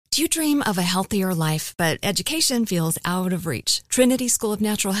Do you dream of a healthier life, but education feels out of reach? Trinity School of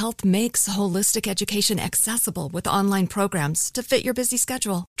Natural Health makes holistic education accessible with online programs to fit your busy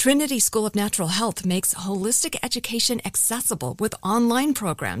schedule. Trinity School of Natural Health makes holistic education accessible with online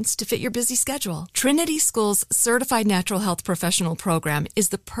programs to fit your busy schedule. Trinity School's Certified Natural Health Professional Program is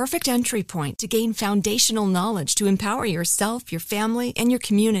the perfect entry point to gain foundational knowledge to empower yourself, your family, and your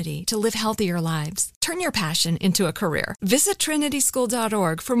community to live healthier lives. Turn your passion into a career. Visit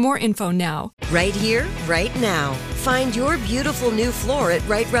trinityschool.org for more info now. Right here, right now. Find your beautiful new floor at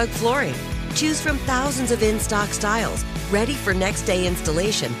Right Rug Flooring. Choose from thousands of in-stock styles, ready for next day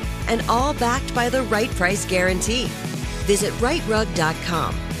installation, and all backed by the right price guarantee. Visit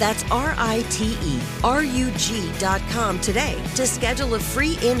rightrug.com. That's RITERUG.com today to schedule a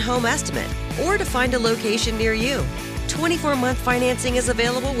free in-home estimate or to find a location near you. 24-month financing is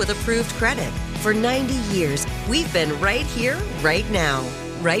available with approved credit. For 90 years, we've been right here, right now.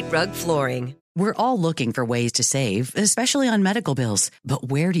 Right Rug Flooring. We're all looking for ways to save, especially on medical bills. But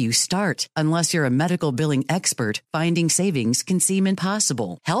where do you start? Unless you're a medical billing expert, finding savings can seem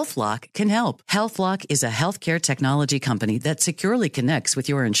impossible. HealthLock can help. HealthLock is a healthcare technology company that securely connects with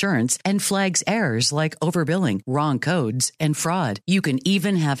your insurance and flags errors like overbilling, wrong codes, and fraud. You can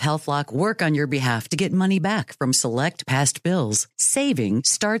even have HealthLock work on your behalf to get money back from select past bills. Saving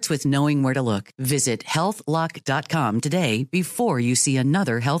starts with knowing where to look. Visit healthlock.com today before you see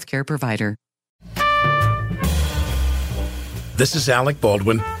another healthcare provider. This is Alec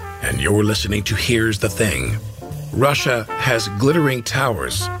Baldwin, and you're listening to Here's the Thing. Russia has glittering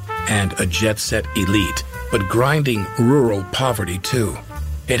towers and a jet-set elite, but grinding rural poverty, too.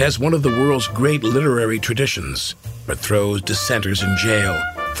 It has one of the world's great literary traditions, but throws dissenters in jail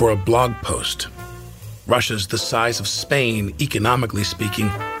for a blog post. Russia's the size of Spain, economically speaking,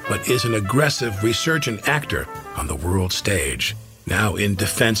 but is an aggressive, resurgent actor on the world stage, now in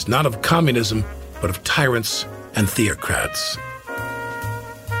defense not of communism, but of tyrants and theocrats.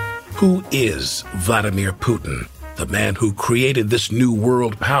 Who is Vladimir Putin, the man who created this new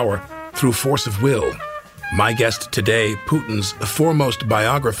world power through force of will? My guest today, Putin's foremost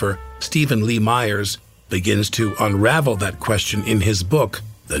biographer, Stephen Lee Myers, begins to unravel that question in his book,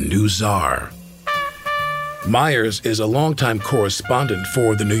 The New Tsar. Myers is a longtime correspondent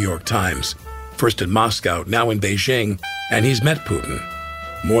for the New York Times, first in Moscow, now in Beijing, and he's met Putin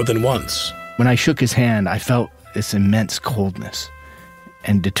more than once. When I shook his hand, I felt this immense coldness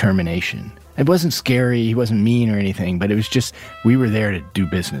and determination. It wasn't scary, he wasn't mean or anything, but it was just, we were there to do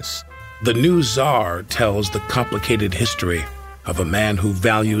business. The New Tsar tells the complicated history of a man who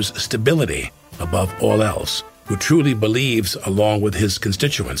values stability above all else, who truly believes, along with his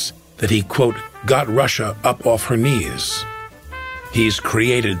constituents, that he, quote, got Russia up off her knees. He's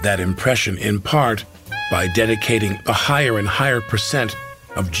created that impression in part by dedicating a higher and higher percent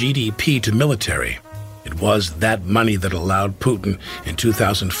of GDP to military. It was that money that allowed Putin in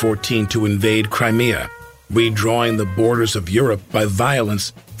 2014 to invade Crimea, redrawing the borders of Europe by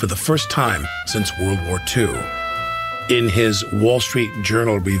violence for the first time since World War II. In his Wall Street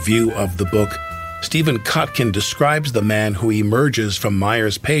Journal review of the book, Stephen Kotkin describes the man who emerges from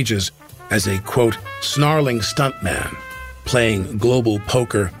Myers' pages as a, quote, snarling stuntman, playing global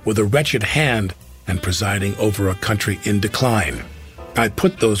poker with a wretched hand and presiding over a country in decline. I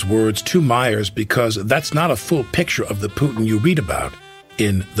put those words to Myers because that's not a full picture of the Putin you read about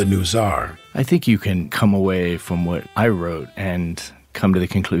in The New Tsar. I think you can come away from what I wrote and come to the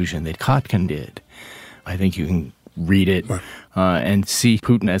conclusion that Kotkin did. I think you can read it and see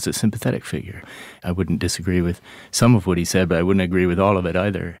Putin as a sympathetic figure. I wouldn't disagree with some of what he said, but I wouldn't agree with all of it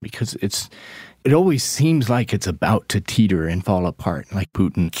either, because it always seems like it's about to teeter and fall apart. Like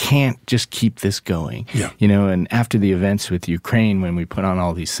Putin can't just keep this going. Yeah. You know, and after the events with Ukraine, when we put on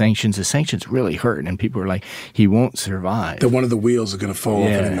all these sanctions, the sanctions really hurt. And people were like, he won't survive. That one of the wheels is going to fall off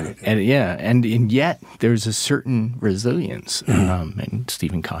any minute. And yet there's a certain resilience. And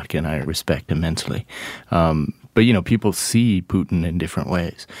Stephen Kotkin, I respect immensely. But, you know, people see Putin in different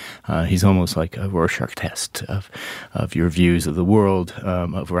ways. He's almost like a Rorschach test of your views of the world,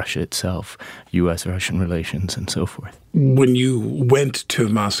 of Russia itself, U.S.-Russian relations, and so forth. When you went to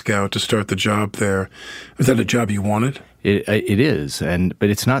Moscow to start the job there, was that a job you wanted? It is, but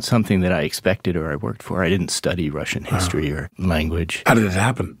it's not something that I expected or I worked for. I didn't study Russian history or language. How did it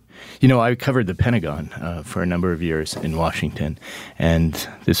happen? You know, I covered the Pentagon for a number of years in Washington, and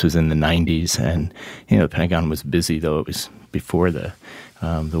this was in the 90s. And, you know, the Pentagon was busy, though it was before the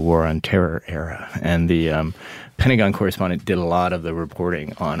War on Terror era. And the Pentagon correspondent did a lot of the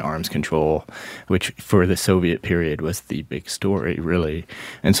reporting on arms control, which for the Soviet period was the big story, really.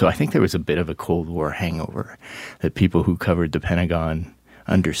 And so I think there was a bit of a Cold War hangover that people who covered the Pentagon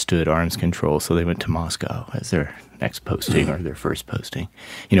understood arms control, so they went to Moscow as their next posting or their first posting.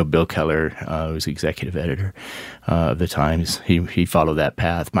 Bill Keller was executive editor of the Times. He followed that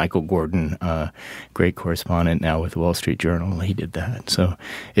path. Michael Gordon, great correspondent now with the Wall Street Journal, he did that. So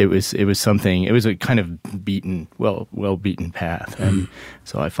it was something. It was a kind of well beaten path, and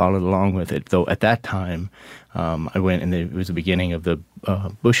so I followed along with it. Though at that time, I went, and it was the beginning of the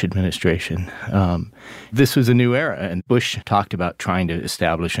Bush administration. This was a new era, and Bush talked about trying to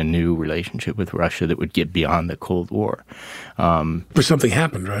establish a new relationship with Russia that would get beyond the Cold War. But something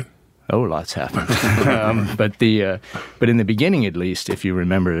happened, right? Oh, lots happened. But in the beginning, at least, if you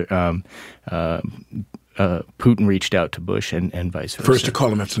remember, Putin reached out to Bush and vice versa. First to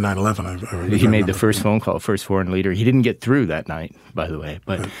call him after 9/11. He made the first phone call, first foreign leader. He didn't get through that night, by the way,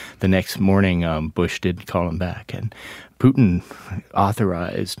 but the next morning Bush did call him back. And Putin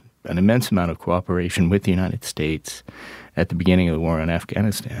authorized an immense amount of cooperation with the United States at the beginning of the war in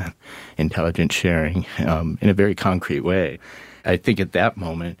Afghanistan, intelligence sharing in a very concrete way. I think at that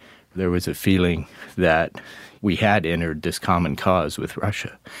moment there was a feeling that we had entered this common cause with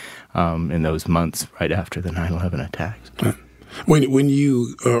Russia in those months right after the 9/11 attacks. When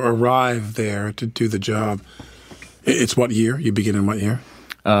you arrive there to do the job, it's what year? You begin in what year?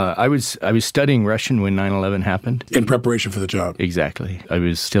 I was studying Russian when 9/11 happened. In preparation for the job. Exactly. I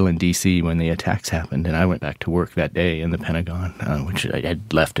was still in D.C. when the attacks happened, and I went back to work that day in the Pentagon, which I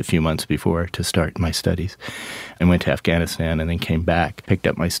had left a few months before to start my studies. I went to Afghanistan and then came back, picked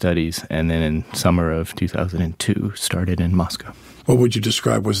up my studies, and then in summer of 2002 started in Moscow. What would you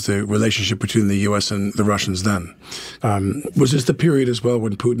describe was the relationship between the U.S. and the Russians then? Was this the period as well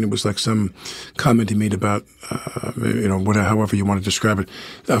when Putin, it was like some comment he made about, however you want to describe it,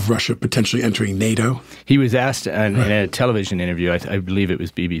 of Russia potentially entering NATO? He was asked in a television interview, I believe it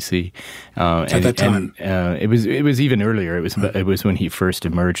was BBC. At that time? It was even earlier. It was when he first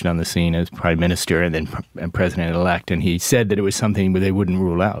emerged on the scene as prime minister and then president-elect, and he said that it was something they wouldn't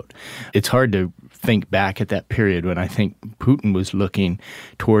rule out. It's hard to think back at that period when I think Putin was looking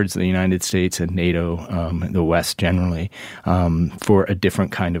towards the United States and NATO, the West generally, for a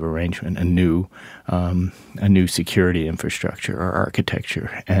different kind of arrangement, a new security infrastructure or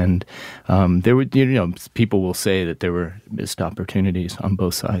architecture. And there were, people will say that there were missed opportunities on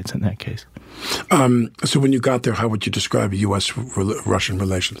both sides in that case. So when you got there, how would you describe U.S.-Russian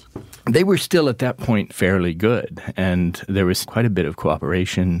relations? They were still at that point fairly good, and there was quite a bit of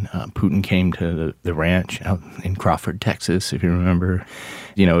cooperation. Putin came to the ranch out in Crawford, Texas, if you remember,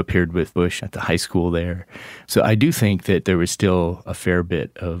 appeared with Bush at the high school there. So I do think that there was still a fair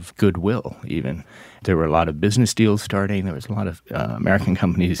bit of goodwill even. There were a lot of business deals starting. There was a lot of American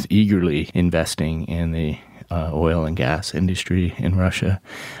companies eagerly investing in the oil and gas industry in Russia.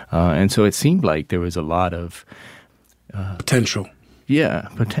 And so it seemed like there was a lot of potential. Yeah,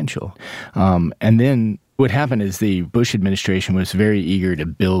 potential. And then what happened is the Bush administration was very eager to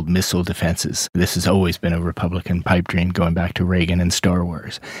build missile defenses. This has always been a Republican pipe dream going back to Reagan and Star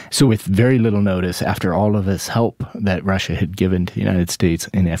Wars. So with very little notice, after all of this help that Russia had given to the United States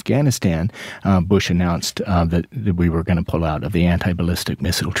in Afghanistan, Bush announced that we were going to pull out of the anti-ballistic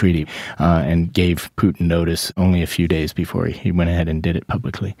missile treaty and gave Putin notice only a few days before he went ahead and did it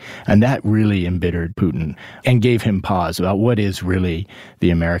publicly. And that really embittered Putin and gave him pause about what is really the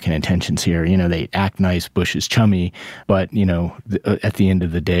American intentions here. They act nice, Bush is chummy, but, at the end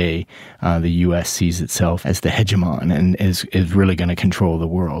of the day, the U.S. sees itself as the hegemon and is really going to control the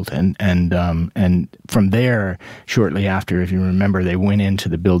world. And from there, shortly after, if you remember, they went into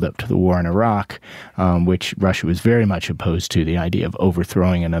the build-up to the war in Iraq, which Russia was very much opposed to. The idea of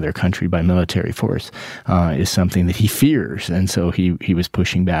overthrowing another country by military force is something that he fears, and so he was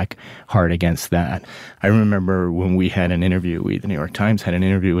pushing back hard against that. I remember when we had an interview, the New York Times had an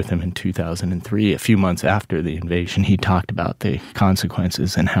interview with him in 2003, a few months after the invasion. He talked about the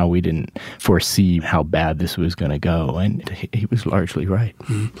consequences and how we didn't foresee how bad this was going to go, and he was largely right.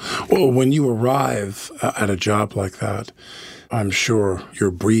 Mm-hmm. Well, when you arrive at a job like that, I'm sure you're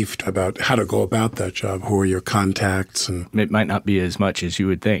briefed about how to go about that job. Who are your contacts? And it might not be as much as you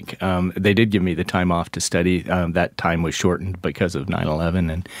would think. They did give me the time off to study. That time was shortened because of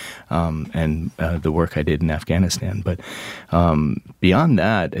 9/11 and the work I did in Afghanistan. But beyond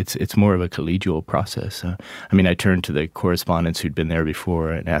that, it's more of a collegial process. I turned to the correspondents who'd been there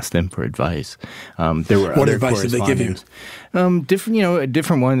before and asked them for advice. There were what advice did they give you?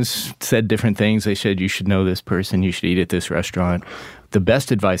 Different ones said different things. They said, you should know this person, you should eat at this restaurant. The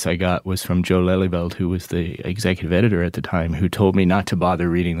best advice I got was from Joe Lelyveld, who was the executive editor at the time, who told me not to bother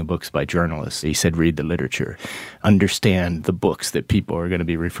reading the books by journalists. He said, read the literature. Understand the books that people are going to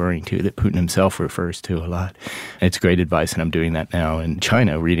be referring to, that Putin himself refers to a lot. It's great advice, and I'm doing that now in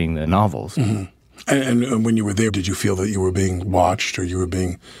China, reading the novels. Mm-hmm. And when you were there, did you feel that you were being watched or you were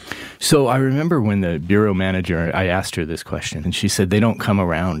being... So I remember when the bureau manager, I asked her this question, and she said, they don't come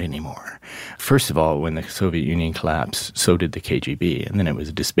around anymore. First of all, when the Soviet Union collapsed, so did the KGB, and then it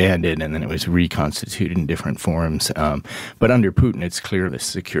was disbanded, and then it was reconstituted in different forms. But under Putin, it's clear the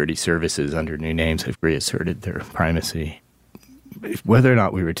security services under new names have reasserted their primacy. Whether or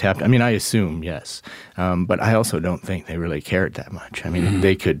not we were tapped, I mean, I assume yes, but I also don't think they really cared that much. I mean,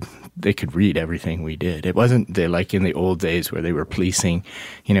 they could read everything we did. It wasn't like in the old days where they were policing,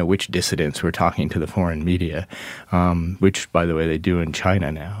 which dissidents were talking to the foreign media, which, by the way, they do in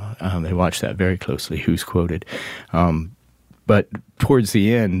China now. They watch that very closely, who's quoted. But towards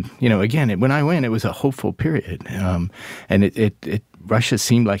the end, again, when I went, it was a hopeful period, and Russia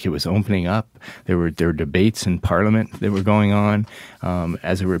seemed like it was opening up. There were debates in Parliament that were going on.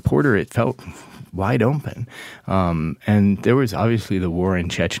 As a reporter, it felt wide open. And there was obviously the war in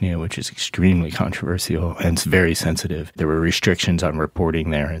Chechnya, which is extremely controversial and it's very sensitive. There were restrictions on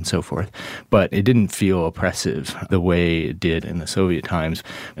reporting there and so forth. But it didn't feel oppressive the way it did in the Soviet times,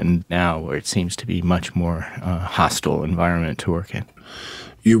 and now where it seems to be much more hostile environment to work in.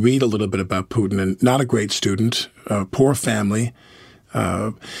 You read a little bit about Putin, and not a great student, poor family.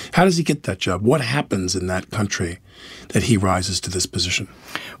 How does he get that job? What happens in that country that he rises to this position?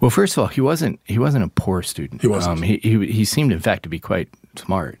 Well, first of all, he wasn't a poor student. He wasn't. He seemed, in fact, to be quite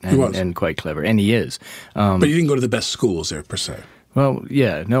smart and quite clever, and he is. But he didn't go to the best schools there, per se. Well,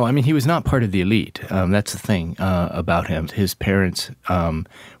 yeah, no, I mean, he was not part of the elite. That's the thing about him. His parents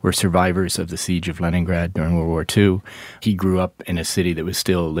were survivors of the siege of Leningrad during World War II. He grew up in a city that was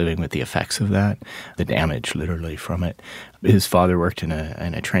still living with the effects of that, the damage, literally, from it. His father worked in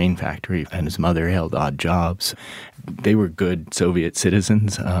a train factory, and his mother held odd jobs. They were good Soviet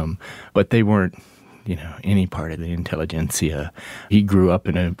citizens, but they weren't, any part of the intelligentsia. He grew up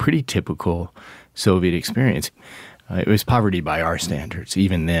in a pretty typical Soviet experience. It was poverty by our standards,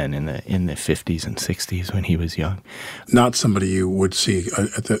 even then in the 50s and 60s when he was young. Not somebody you would see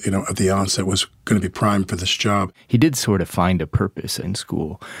at the onset was going to be primed for this job. He did sort of find a purpose in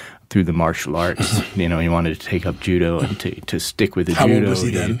school through the martial arts. He wanted to take up judo and to stick with the judo. How old was he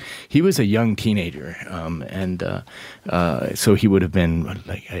then? He was a young teenager, so he would have been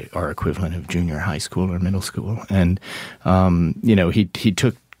like our equivalent of junior high school or middle school. And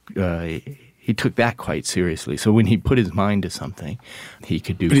he took that quite seriously. So when he put his mind to something, he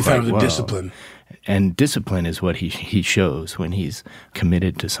could do quite well. But he found the discipline. And discipline is what he shows when he's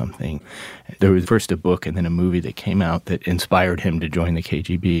committed to something. There was first a book and then a movie that came out that inspired him to join the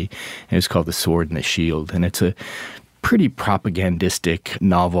KGB. And it was called The Sword and the Shield. And it's a pretty propagandistic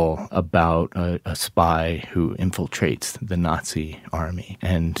novel about a spy who infiltrates the Nazi army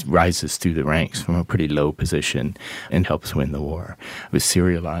and rises through the ranks from a pretty low position and helps win the war. It was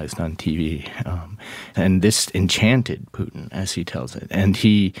serialized on TV. And this enchanted Putin, as he tells it. And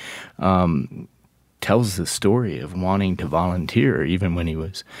he tells the story of wanting to volunteer even when he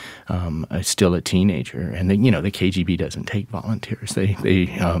was still a teenager. And the KGB doesn't take volunteers.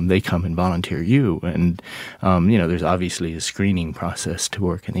 They come and volunteer you. And there's obviously a screening process to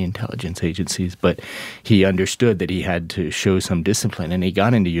work in the intelligence agencies. But he understood that he had to show some discipline. And he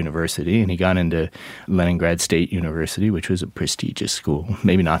got into university, and he got into Leningrad State University, which was a prestigious school.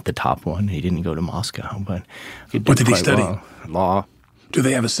 Maybe not the top one. He didn't go to Moscow, but what did he study? Well. Law. Do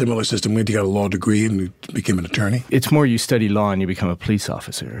they have a similar system where you got a law degree and you became an attorney? It's more you study law and you become a police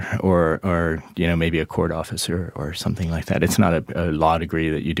officer or maybe a court officer or something like that. It's not a law degree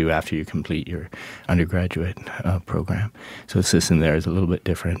that you do after you complete your undergraduate program. So the system there is a little bit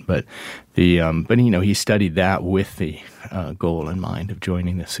different. But he studied that with the goal in mind of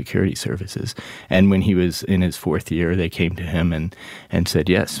joining the security services. And when he was in his fourth year, they came to him and said,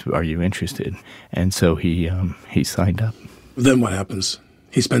 "Yes, are you interested?" And so he signed up. Then what happens?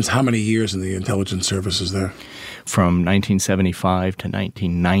 He spends how many years in the intelligence services there? From 1975 to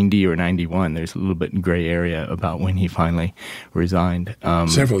 1990 or 91. There's a little bit in gray area about when he finally resigned.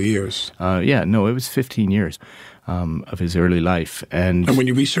 Several years. It was 15 years of his early life. And when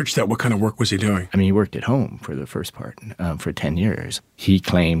you researched that, what kind of work was he doing? I mean, he worked at home for the first part, for 10 years. He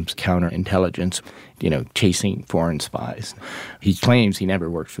claims counterintelligence, chasing foreign spies. He claims he never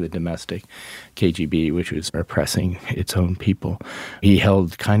worked for the domestic KGB, which was repressing its own people. He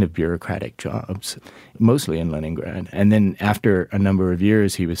held kind of bureaucratic jobs, mostly in Leningrad. And then after a number of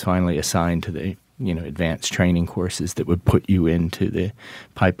years, he was finally assigned to the advanced training courses that would put you into the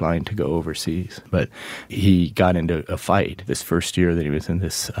pipeline to go overseas. But he got into a fight this first year that he was in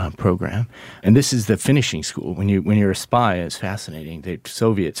this program. And this is the finishing school. When you're a spy, it's fascinating. The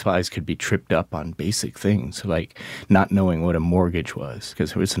Soviet spies could be tripped up on basic things like not knowing what a mortgage was,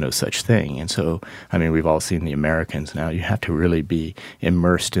 because there was no such thing. And so, we've all seen the Americans now. You have to really be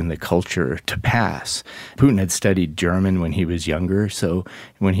immersed in the culture to pass. Putin had studied German when he was younger, so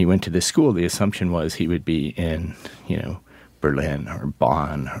when he went to this school, the assumption was he would be in, Berlin or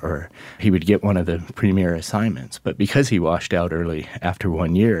Bonn, or he would get one of the premier assignments. But because he washed out early after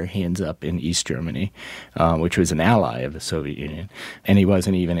 1 year, he ends up in East Germany, which was an ally of the Soviet Union. And he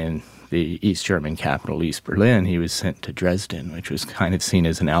wasn't even in the East German capital, East Berlin. He was sent to Dresden, which was kind of seen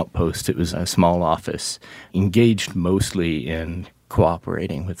as an outpost. It was a small office engaged mostly in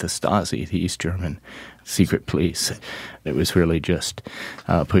cooperating with the Stasi, the East German secret police. It was really just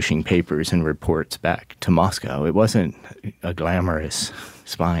pushing papers and reports back to Moscow. It wasn't a glamorous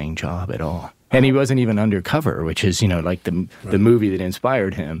spying job at all. And he wasn't even undercover, which is, like the movie that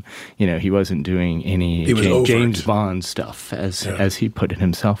inspired him. He wasn't doing any James Bond stuff, as he put it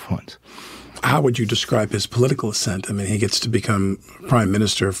himself once. How would you describe his political ascent? He gets to become prime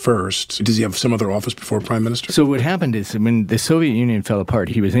minister first. Does he have some other office before prime minister? So what happened is when the Soviet Union fell apart,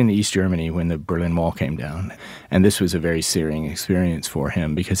 he was in East Germany when the Berlin Wall came down. And this was a very searing experience for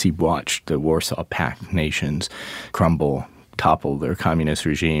him because he watched the Warsaw Pact nations crumble, topple their communist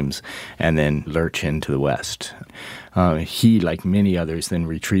regimes, and then lurch into the West. He, like many others, then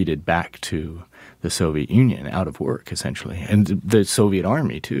retreated back to the Soviet Union, out of work, essentially. And the Soviet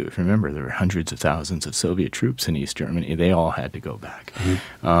army, too. If you remember, there were hundreds of thousands of Soviet troops in East Germany. They all had to go back.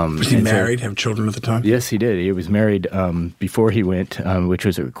 Mm-hmm. Was he married, have children at the time? Yes, he did. He was married before he went, which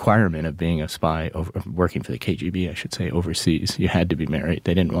was a requirement of being a spy, working for the KGB, I should say, overseas. You had to be married.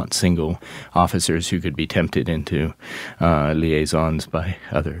 They didn't want single officers who could be tempted into liaisons by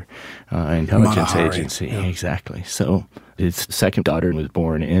other intelligence agencies. Yeah. Exactly. So his second daughter was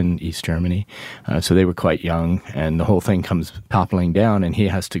born in East Germany, so they were quite young, and the whole thing comes toppling down, and he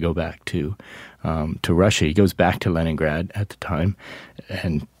has to go back to Russia. He goes back to Leningrad at the time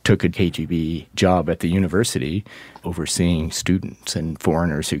and took a KGB job at the university overseeing students and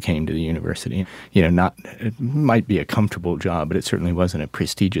foreigners who came to the university. It might be a comfortable job, but it certainly wasn't a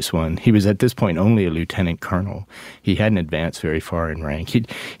prestigious one. He was at this point only a lieutenant colonel. He hadn't advanced very far in rank.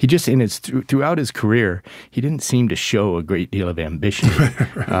 He just, throughout his career, he didn't seem to show a great deal of ambition.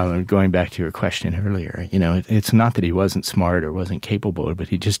 Going back to your question earlier, it's not that he wasn't smart or wasn't capable, but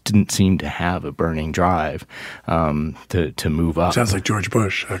he just didn't seem to have a burning drive to move up. Sounds like George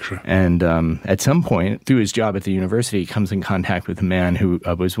Bush, actually. And at some point, through his job at the university, he comes in contact with a man who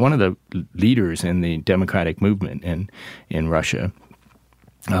was one of the leaders in the democratic movement in Russia.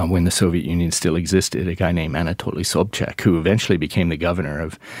 When the Soviet Union still existed, a guy named Anatoly Sobchak, who eventually became the governor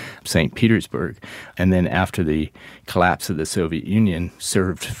of St. Petersburg. And then after the collapse of the Soviet Union,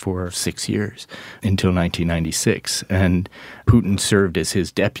 served for 6 years until 1996. And Putin served as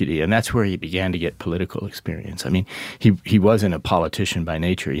his deputy, and that's where he began to get political experience. He wasn't a politician by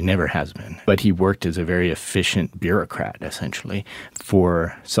nature. He never has been. But he worked as a very efficient bureaucrat, essentially,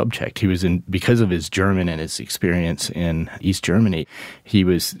 for Sobchak. Because of his German and his experience in East Germany, he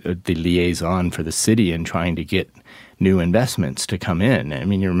was the liaison for the city and trying to get new investments to come in.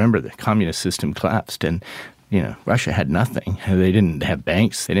 You remember the communist system collapsed, and Russia had nothing. They didn't have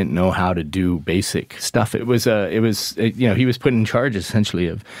banks. They didn't know how to do basic stuff. He was put in charge essentially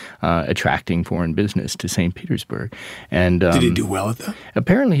of attracting foreign business to St. Petersburg. And did he do well at that?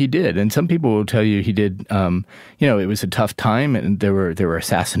 Apparently he did. And some people will tell you he did. It was a tough time, and there were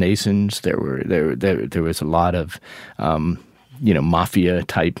assassinations. There was a lot of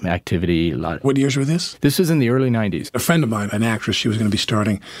mafia-type activity. What years were this? This was in the early 90s. A friend of mine, an actress, she was going to be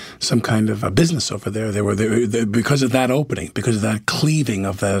starting some kind of a business over there. They because of that opening, because of that cleaving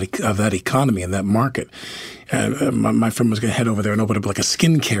of that economy and that market. My friend was going to head over there and open up like a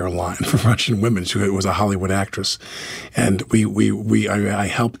skincare line for Russian women. She was a Hollywood actress, and I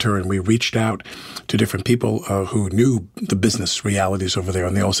helped her, and we reached out to different people who knew the business realities over there,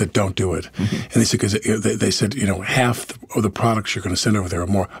 and they all said, "Don't do it." Mm-hmm. And they said, because they said, half of the products you're going to send over there are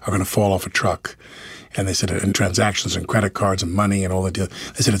going to fall off a truck. And they said, and transactions and credit cards and money and all the deal.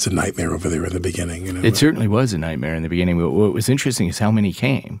 They said it's a nightmare over there in the beginning. It certainly was a nightmare in the beginning. What was interesting is how many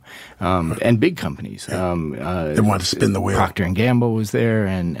came, and big companies. They wanted to spin the wheel. Procter & Gamble was there,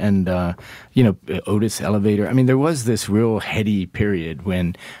 and Otis Elevator. I mean, there was this real heady period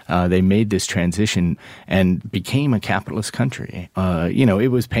when they made this transition and became a capitalist country.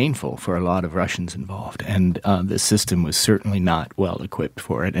 It was painful for a lot of Russians involved, and the system was certainly not well equipped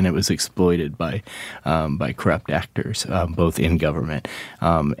for it, and it was exploited by corrupt actors, both in government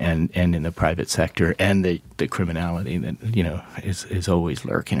and in the private sector, and the criminality that is always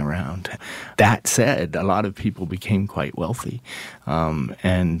lurking around. That said, a lot of people became quite wealthy,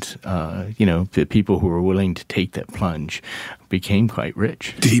 the people who were willing to take that plunge became quite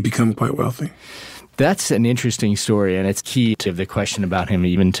rich. Did he become quite wealthy? That's an interesting story, and it's key to the question about him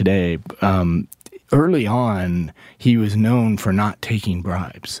even today. Early on, he was known for not taking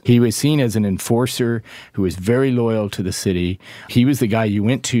bribes. He was seen as an enforcer who was very loyal to the city. He was the guy you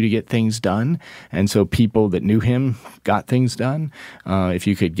went to get things done, and so people that knew him got things done. If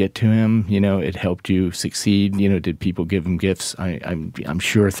you could get to him, it helped you succeed. Did people give him gifts? I'm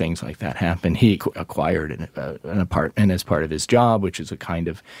sure things like that happened. He acquired an apartment as part of his job, which is a kind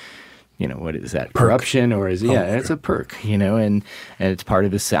of what is that? Perk. Corruption, or it's a perk, and it's part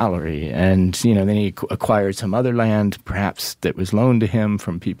of his salary. And, then he acquired some other land, perhaps that was loaned to him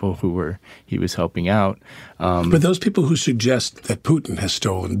from people he was helping out. But those people who suggest that Putin has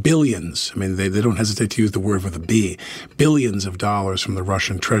stolen billions, I mean, they don't hesitate to use the word with a B, billions of dollars from the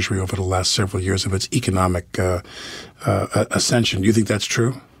Russian treasury over the last several years of its economic ascension. Do you think that's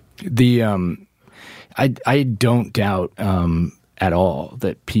true? I don't doubt at all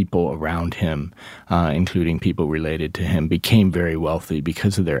that people around him, including people related to him, became very wealthy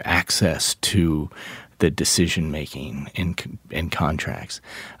because of their access to the decision-making in contracts.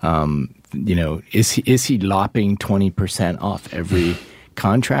 Is he lopping 20% off every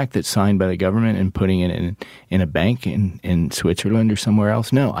contract that's signed by the government and putting it in a bank in Switzerland or somewhere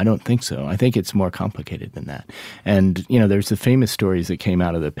else? No, I don't think so. I think it's more complicated than that. And, there's the famous stories that came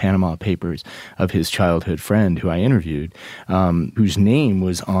out of the Panama Papers of his childhood friend who I interviewed, whose name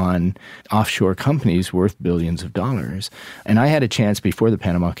was on offshore companies worth billions of dollars. And I had a chance before the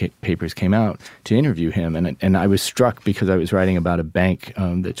Panama Papers came out to interview him. And I was struck because I was writing about a bank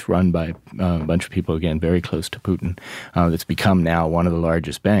that's run by a bunch of people, again, very close to Putin, that's become now one of the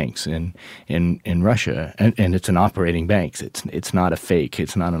largest banks in Russia, and it's an operating bank. It's not a fake.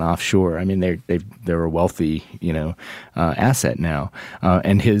 It's not an offshore. I mean, they're a wealthy asset now,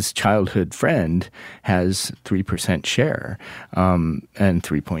 and his childhood friend has 3% share and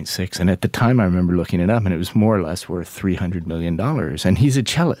 3.6. And at the time, I remember looking it up, and it was more or less worth $300 million. And he's a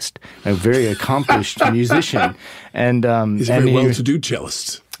cellist, a very accomplished musician, and he's a very well-to-do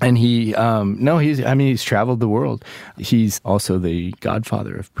cellist. And he's traveled the world. He's also the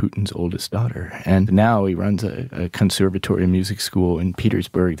godfather of Putin's oldest daughter. And now he runs a conservatory music school in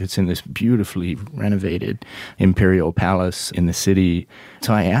Petersburg that's in this beautifully renovated imperial palace in the city.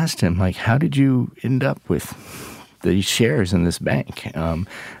 So I asked him, how did you end up with the shares in this bank?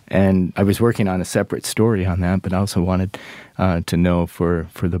 And I was working on a separate story on that, but I also wanted to know for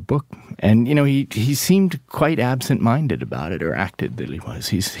the book. And, he seemed quite absent-minded about it, or acted that he was.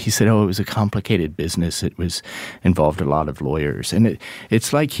 He said, it was a complicated business. It involved a lot of lawyers. And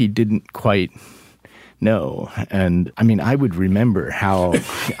it's like he didn't quite know. And I mean, I would remember how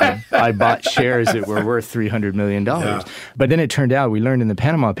I bought shares that were worth $300 million. Yeah. But then it turned out, we learned in the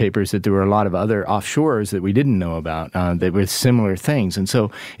Panama Papers that there were a lot of other offshores that we didn't know about that were similar things. And so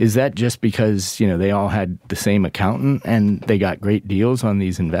is that just because, they all had the same accountant and they got great deals on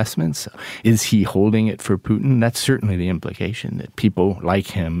these investments? Is he holding it for Putin? That's certainly the implication, that people like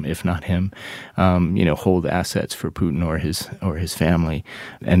him, if not him, hold assets for Putin or his family.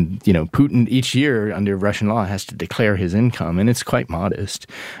 And, Putin each year under Russian law has to declare his income, and it's quite modest.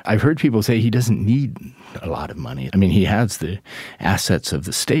 I've heard people say he doesn't need a lot of money. I mean, he has the assets of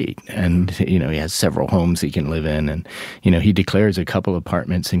the state, and, he has several homes he can live in, and, he declares a couple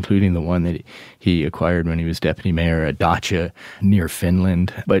apartments, including the one that he acquired when he was deputy mayor, a dacha near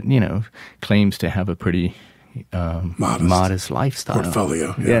Finland, but, claims to have a pretty modest lifestyle.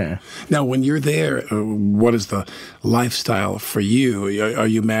 Portfolio. Yeah. Now, when you're there, what is the lifestyle for you? Are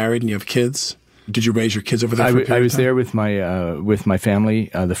you married and you have kids? Did you raise your kids over there for a period of time? I was there with my family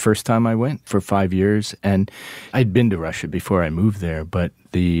the first time I went for 5 years, and I'd been to Russia before I moved there, but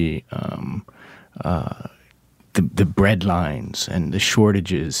the the bread lines and the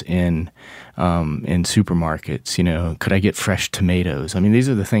shortages in supermarkets. Could I get fresh tomatoes? I mean, these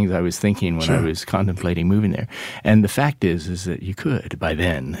are the things I was thinking when I was contemplating moving there. And the fact is that you could by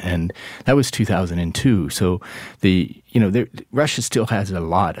then, and that was 2002. So Russia still has a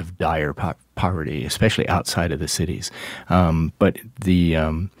lot of dire poverty, especially outside of the cities. But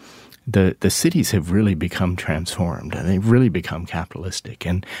the cities have really become transformed, and they've really become capitalistic.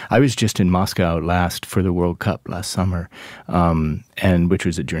 And I was just in Moscow for the World Cup last summer, and which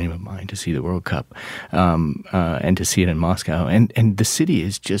was a dream of mine to see the World Cup, and to see it in Moscow. And the city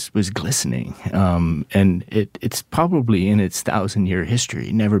was glistening, and it's probably in its 1,000-year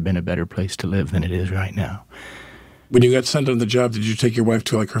history never been a better place to live than it is right now. When you got sent on the job, did you take your wife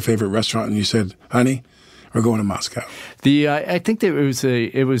to like her favorite restaurant and you said, "Honey, we're going to Moscow"? I think that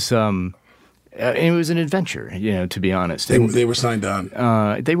it was an adventure, to be honest. They were signed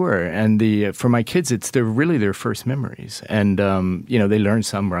on. They were, and for my kids, they're really their first memories, and they learned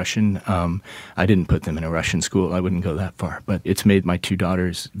some Russian. I didn't put them in a Russian school; I wouldn't go that far, but it's made my two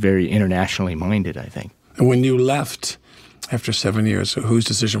daughters very internationally minded, I think. And when you left after 7 years, whose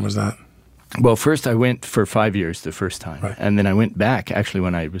decision was that? Well, first I went for 5 years the first time, right. And then I went back actually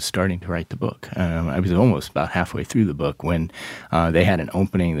when I was starting to write the book. I was almost about halfway through the book when they had an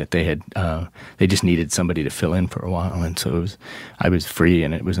opening that they just needed somebody to fill in for a while, and so I was free,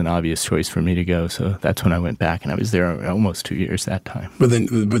 and it was an obvious choice for me to go. So that's when I went back, and I was there almost 2 years that time. But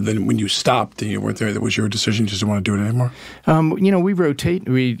then when you stopped and you weren't there, that was your decision. You just didn't want to do it anymore? We rotate.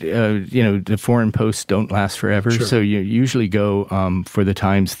 The foreign posts don't last forever, Sure. So you usually go for the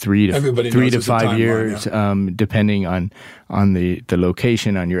times 3 to 5 years, depending on the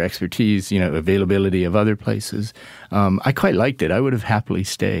location, on your expertise, availability of other places. I quite liked it. I would have happily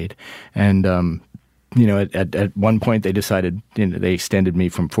stayed. And, at one point they decided, they extended me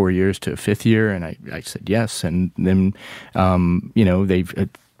from 4 years to a fifth year, and I said yes. And then, they've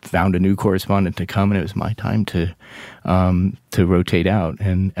found a new correspondent to come, and it was my time to rotate out.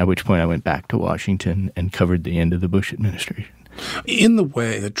 And at which point I went back to Washington and covered the end of the Bush administration. In the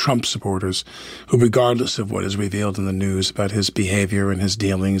way that Trump supporters, who regardless of what is revealed in the news about his behavior and his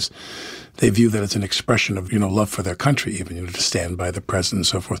dealings, they view that as an expression of, love for their country, even, to stand by the president and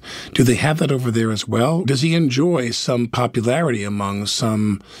so forth. Do they have that over there as well? Does he enjoy some popularity among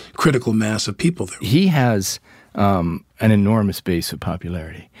some critical mass of people there? He has an enormous base of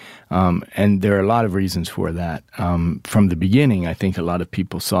popularity. And there are a lot of reasons for that. From the beginning, I think a lot of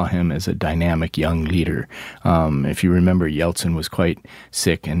people saw him as a dynamic young leader. If you remember, Yeltsin was quite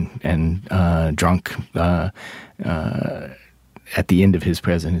sick and drunk at the end of his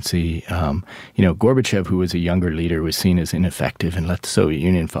presidency. Gorbachev, who was a younger leader, was seen as ineffective and let the Soviet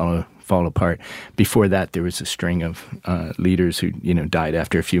Union fall apart. Before that, there was a string of leaders who, died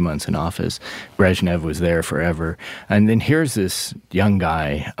after a few months in office. Brezhnev was there forever. And then here's this young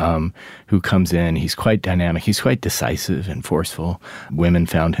guy who comes in. He's quite dynamic. He's quite decisive and forceful. Women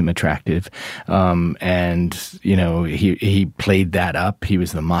found him attractive. He played that up. He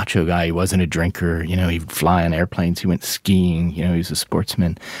was the macho guy. He wasn't a drinker. He'd fly on airplanes. He went skiing. He was a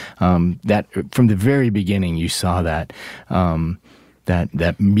sportsman. That from the very beginning, you saw that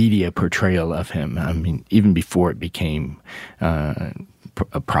that media portrayal of him. I mean, even before it became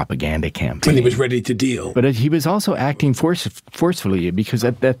a propaganda campaign. When he was ready to deal. But he was also acting forcefully because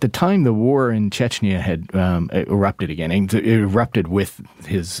at the time the war in Chechnya had erupted again. It erupted with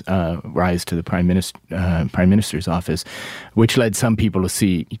his rise to the prime minister's office, which led some people to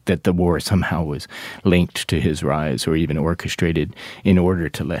see that the war somehow was linked to his rise or even orchestrated in order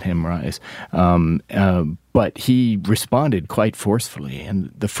to let him rise. But he responded quite forcefully, and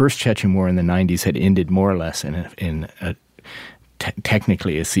the first Chechen War in the 90s had ended more or less in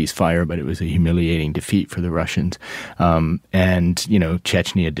technically a ceasefire, but it was a humiliating defeat for the Russians.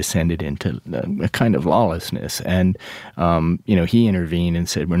 Chechnya descended into a kind of lawlessness. And, he intervened and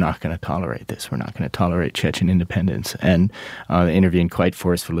said, we're not going to tolerate this. We're not going to tolerate Chechen independence. And they intervened quite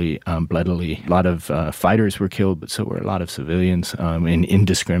forcefully, bloodily. A lot of fighters were killed, but so were a lot of civilians in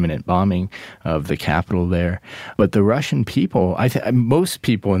indiscriminate bombing of the capital there. But the Russian people, most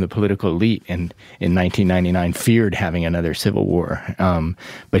people in the political elite in 1999 feared having another civil war.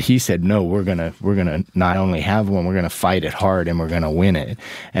 But he said, no, we're gonna not only have one, we're gonna fight it hard and we're gonna win it.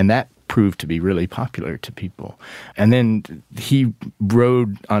 And that proved to be really popular to people. And then he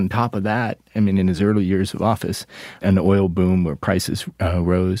rode on top of that, in his early years of office, an oil boom where prices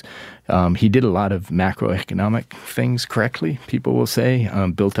rose. He did a lot of macroeconomic things correctly, people will say,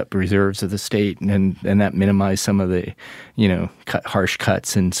 built up reserves of the state, and that minimized some of the, harsh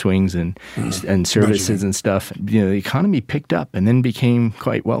cuts and swings and services and stuff. The economy picked up and then became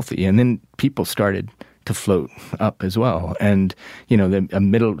quite wealthy. And then people started to float up as well. And, a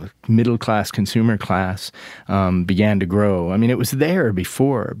middle class, consumer class began to grow. I mean, it was there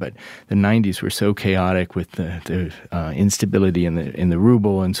before, but the 90s were so chaotic with the instability in the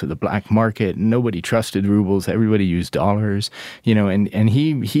ruble, and so the black market, nobody trusted rubles, everybody used dollars, and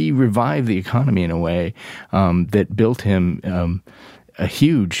he revived the economy in a way that built him a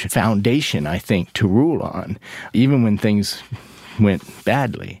huge foundation, I think, to rule on, even when things went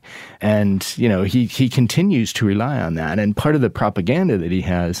badly. And, he continues to rely on that. And part of the propaganda that he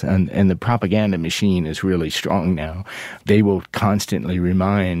has, and the propaganda machine is really strong now, they will constantly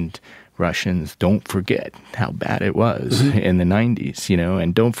remind Russians, don't forget how bad it was in the 90s,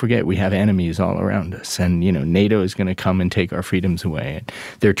 and don't forget we have enemies all around us. And, NATO is going to come and take our freedoms away. And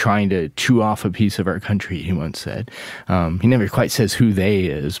they're trying to chew off a piece of our country, he once said. He never quite says who they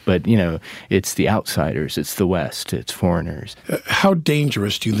is, but, it's the outsiders, it's the West, it's foreigners. How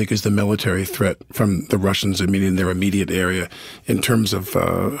dangerous do you think is the military threat from the Russians, in their immediate area, in terms of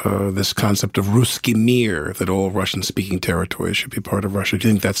this concept of Ruski Mir, that all Russian-speaking territories should be part of Russia? Do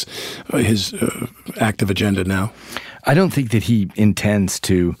you think that's his active agenda now? I don't think that he intends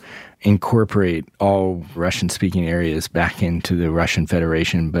to incorporate all Russian-speaking areas back into the Russian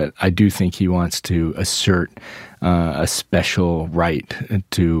Federation, but I do think he wants to assert a special right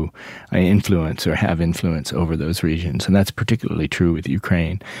to influence or have influence over those regions. And that's particularly true with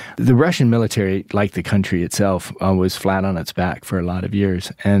Ukraine. The Russian military, like the country itself, was flat on its back for a lot of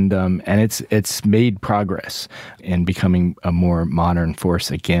years. And it's made progress in becoming a more modern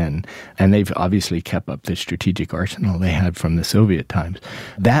force again. And they've obviously kept up the strategic arsenal they had from the Soviet times.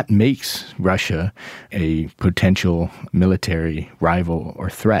 That makes Russia a potential military rival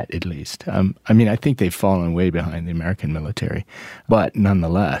or threat, at least. I think they've fallen way behind the American military, but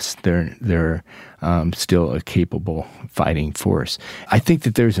nonetheless, they're still a capable fighting force. I think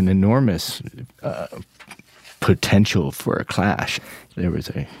that there's an enormous potential for a clash. There was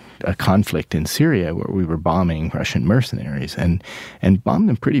a conflict in Syria where we were bombing Russian mercenaries and bombed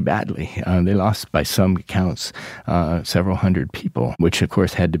them pretty badly. They lost, by some accounts, several hundred people, which of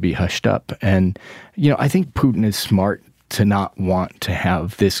course had to be hushed up. And I think Putin is smart to not want to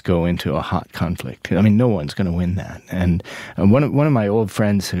have this go into a hot conflict. No one's going to win that. And one of my old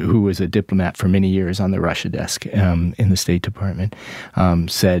friends, who was a diplomat for many years on the Russia desk in the State Department,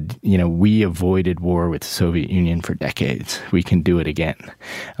 said, we avoided war with the Soviet Union for decades. We can do it again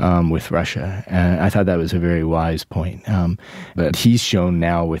with Russia. And I thought that was a very wise point. But he's shown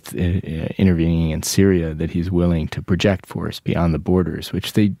now with intervening in Syria that he's willing to project force beyond the borders,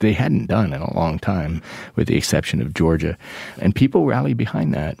 which they hadn't done in a long time, with the exception of Georgia. And people rally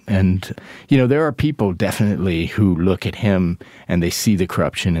behind that. And, there are people definitely who look at him and they see the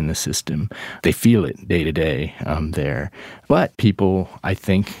corruption in the system. They feel it day to day there. But people, I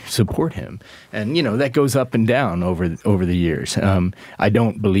think, support him. And, that goes up and down over the years. I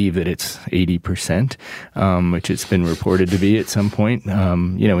don't believe that it's 80%, which it's been reported to be at some point.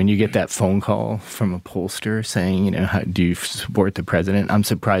 When you get that phone call from a pollster saying, how do you support the president? I'm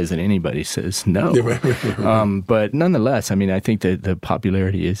surprised that anybody says no. But nonetheless, I think that the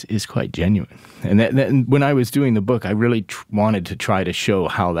popularity is quite genuine. And that when I was doing the book, I really wanted to try to show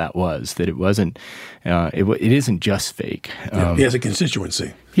how that was, that it wasn't, it isn't just fake. He has a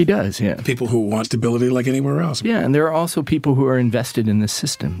constituency. He does, yeah. People who want stability like anywhere else. Yeah, and there are also people who are invested in the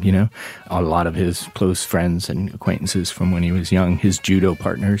system, A lot of his close friends and acquaintances from when he was young, his judo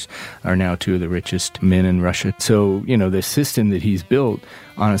partners, are now two of the richest men in Russia. So, the system that he's built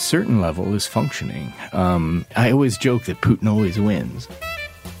on a certain level is functioning. I always joke that Putin always wins.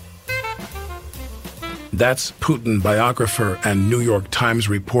 That's Putin biographer and New York Times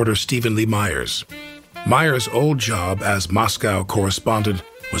reporter Stephen Lee Myers. Myers' old job as Moscow correspondent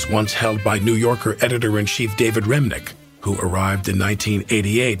was once held by New Yorker editor-in-chief David Remnick, who arrived in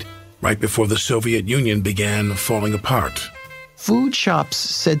 1988, right before the Soviet Union began falling apart. Food shops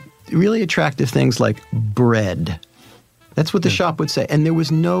said really attractive things like bread. That's what the shop would say. And there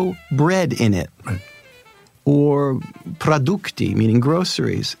was no bread in it. Right. Or produkti, meaning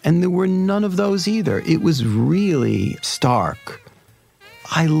groceries. And there were none of those either. It was really stark.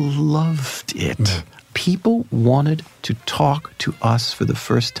 I loved it. Yeah. People wanted to talk to us for the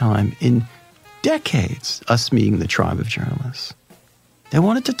first time in decades, us being the tribe of journalists. They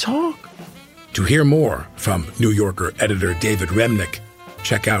wanted to talk. To hear more from New Yorker editor David Remnick,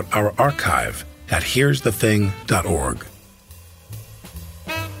 check out our archive at here'sthething.org.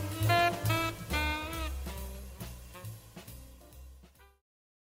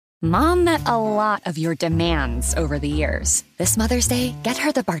 Mom met a lot of your demands over the years. This Mother's Day, get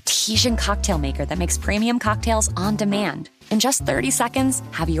her the Bartesian cocktail maker that makes premium cocktails on demand. In just 30 seconds,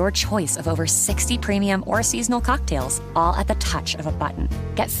 have your choice of over 60 premium or seasonal cocktails, all at the touch of a button.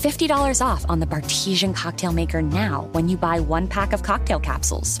 Get $50 off on the Bartesian cocktail maker now when you buy 1 pack of cocktail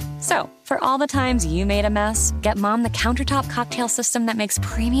capsules. So, for all the times you made a mess, get Mom the countertop cocktail system that makes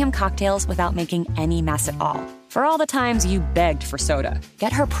premium cocktails without making any mess at all. For all the times you begged for soda,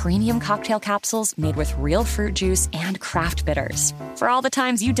 get her premium cocktail capsules made with real fruit juice and craft bitters. For all the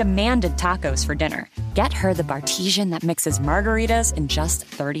times you demanded tacos for dinner, get her the Bartesian that mixes margaritas in just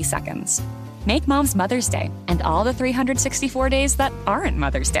 30 seconds. Make Mom's Mother's Day and all the 364 days that aren't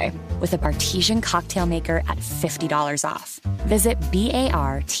Mother's Day with a Bartesian cocktail maker at $50 off. Visit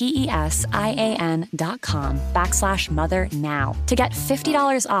BARTESIAN.com/mother now to get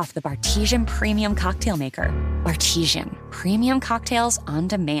 $50 off the Bartesian Premium Cocktail Maker. Bartesian, premium cocktails on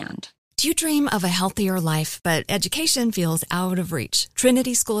demand. Do you dream of a healthier life, but education feels out of reach?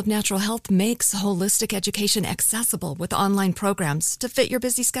 Trinity School of Natural Health makes holistic education accessible with online programs to fit your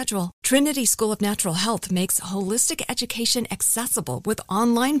busy schedule. Trinity School of Natural Health makes holistic education accessible with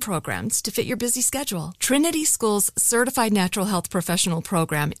online programs to fit your busy schedule. Trinity School's Certified Natural Health Professional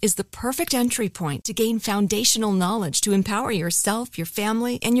Program is the perfect entry point to gain foundational knowledge to empower yourself, your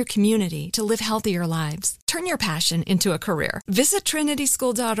family, and your community to live healthier lives. Turn your passion into a career. Visit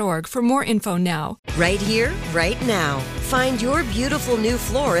trinityschool.org for more info now. Right here, right now. Find your beautiful new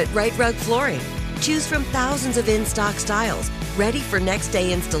floor at Right Rug Flooring. Choose from thousands of in-stock styles, ready for next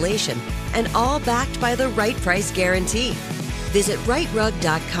day installation, and all backed by the right price guarantee. Visit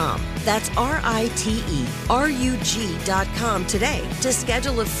rightrug.com. That's RITERUG.com today to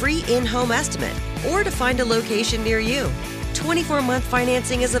schedule a free in-home estimate or to find a location near you. 24-month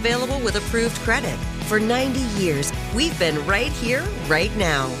financing is available with approved credit. For 90 years, we've been right here, right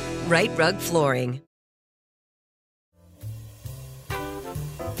now. Right Rug Flooring.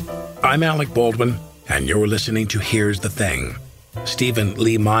 I'm Alec Baldwin, and you're listening to Here's the Thing. Stephen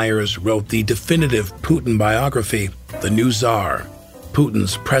Lee Myers wrote the definitive Putin biography, The New Tsar.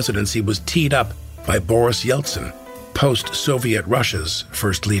 Putin's presidency was teed up by Boris Yeltsin, post-Soviet Russia's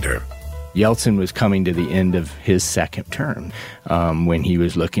first leader. Yeltsin was coming to the end of his second term when he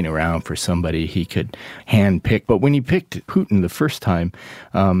was looking around for somebody he could handpick. But when he picked Putin the first time,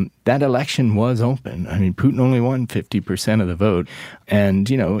 that election was open. I mean, Putin only won 50% of the vote. And,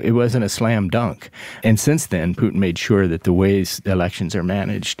 you know, it wasn't a slam dunk. And since then, Putin made sure that the ways the elections are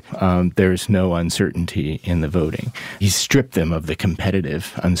managed, there's no uncertainty in the voting. He stripped them of the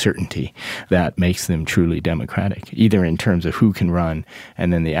competitive uncertainty that makes them truly democratic, either in terms of who can run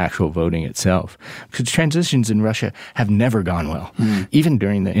and then the actual voting itself. Because transitions in Russia have never gone well. Even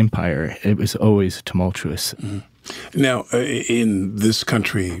during the empire, it was always tumultuous. Now, in this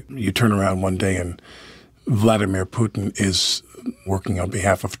country, you turn around one day and Vladimir Putin is working on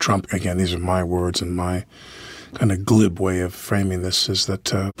behalf of Trump. Again, these are my words and my kind of glib way of framing this, is that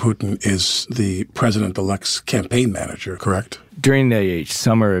Putin is the president-elect's campaign manager, correct? During the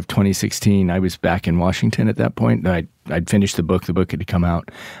summer of 2016, I was back in Washington at that point. I'd finished the book. The book had come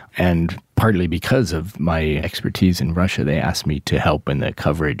out. And partly because of my expertise in Russia, they asked me to help in the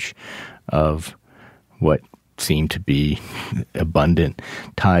coverage of what seemed to be abundant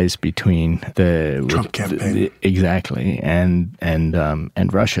ties between the Trump campaign, exactly, and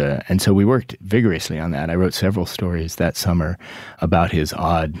Russia. And so we worked vigorously on that. I wrote several stories that summer about his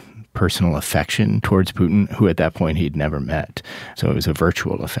odd personal affection towards Putin, who at that point he'd never met. So it was a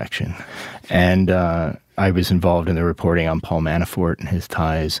virtual affection. And I was involved in the reporting on Paul Manafort and his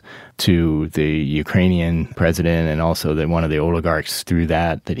ties to the Ukrainian president, and also one of the oligarchs through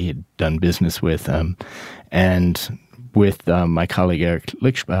that he had done business with. And with my colleague Eric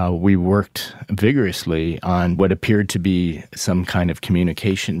Lichtblau, we worked vigorously on what appeared to be some kind of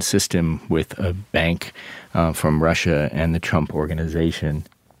communication system with a bank from Russia and the Trump organization.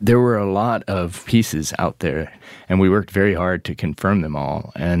 There were a lot of pieces out there, and we worked very hard to confirm them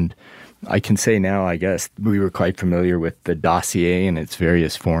all. And I can say now, I guess, we were quite familiar with the dossier in its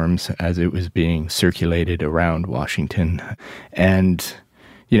various forms as it was being circulated around Washington. And,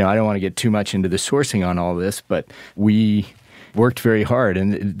 you know, I don't want to get too much into the sourcing on all this, but we worked very hard.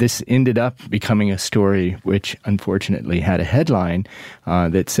 And this ended up becoming a story which unfortunately had a headline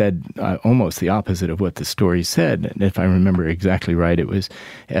that said almost the opposite of what the story said. And if I remember exactly right, it was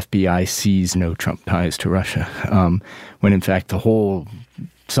FBI sees no Trump ties to Russia, when in fact the whole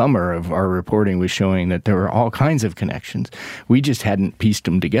summer of our reporting was showing that there were all kinds of connections. We just hadn't pieced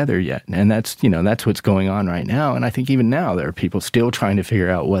them together yet. And that's what's going on right now. And I think even now there are people still trying to figure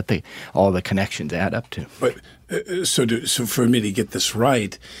out what all the connections add up to. But so for me to get this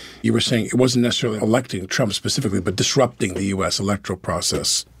right, you were saying it wasn't necessarily electing Trump specifically, but disrupting the U.S. electoral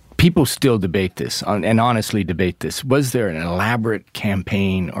process. People still debate this, and honestly debate this. Was there an elaborate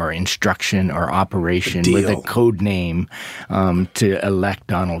campaign or instruction or operation with a code name to elect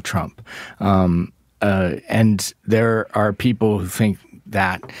Donald Trump? And there are people who think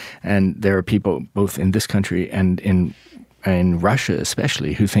that, and there are people both in this country and in Russia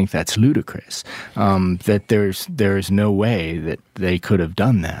especially who think that's ludicrous, that there's no way that they could have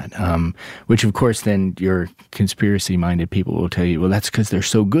done that, which of course then your conspiracy-minded people will tell you, well, that's because they're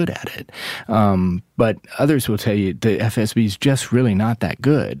so good at it. But others will tell you the FSB is just really not that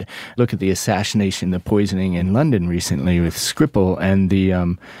good. Look at the assassination, the poisoning in London recently with Skripal and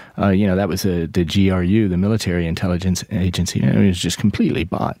that was the GRU, the military intelligence agency. It was just completely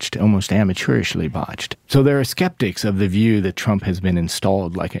botched, almost amateurishly botched. So there are skeptics of the view that Trump has been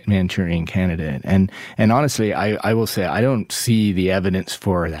installed like a Manchurian candidate. And honestly, I will say I don't see the evidence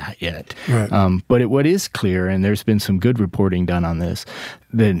for that yet. Right. But what is clear, and there's been some good reporting done on this,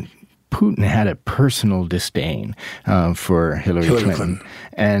 that Putin had a personal disdain for Hillary Clinton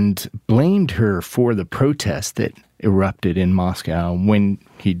and blamed her for the protest that erupted in Moscow when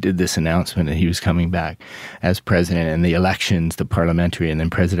he did this announcement that he was coming back as president, and the elections, the parliamentary and then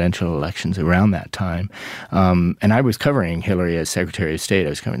presidential elections around that time. And I was covering Hillary as Secretary of State. I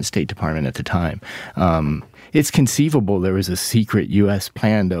was covering the State Department at the time. It's conceivable there was a secret U.S.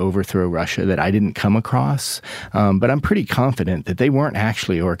 plan to overthrow Russia that I didn't come across, but I'm pretty confident that they weren't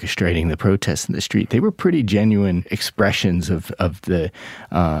actually orchestrating the protests in the street. They were pretty genuine expressions of the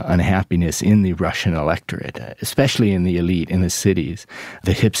unhappiness in the Russian electorate, especially in the elite, in the cities,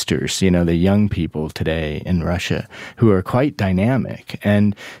 the hipsters, the young people today in Russia who are quite dynamic.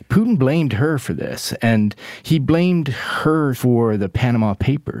 And Putin blamed her for this, and he blamed her for the Panama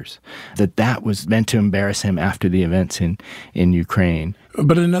Papers, that was meant to embarrass him after the events in Ukraine.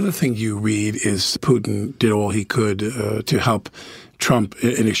 But another thing you read is Putin did all he could to help Trump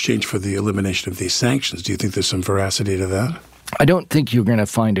in exchange for the elimination of these sanctions. Do you think there's some veracity to that? I don't think you're going to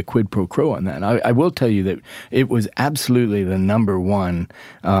find a quid pro quo on that. I will tell you that it was absolutely the number one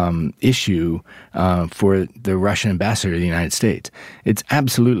issue for the Russian ambassador to the United States. It's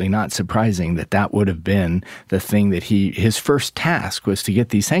absolutely not surprising that would have been the thing that his first task was to get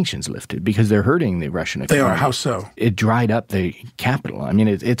these sanctions lifted because they're hurting the Russian economy. They are. How so? It dried up the capital. I mean,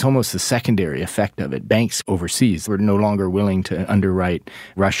 it's almost the secondary effect of it. Banks overseas were no longer willing to underwrite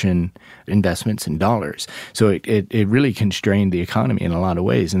Russian investments in dollars. So it really constrained the economy in a lot of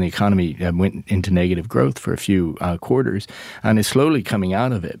ways, and the economy went into negative growth for a few quarters and is slowly coming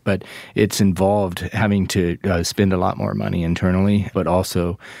out of it. But it's involved having to spend a lot more money internally, but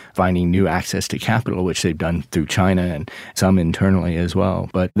also finding new access to capital, which they've done through China and some internally as well.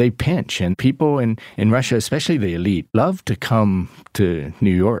 But they pinch, and people in Russia, especially the elite, love to come to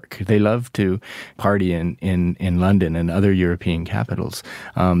New York. They love to party in London and other European capitals.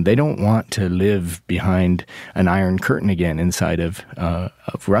 They don't want to live behind an iron curtain again inside of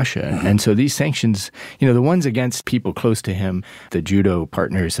Russia. And so these sanctions, the ones against people close to him, the judo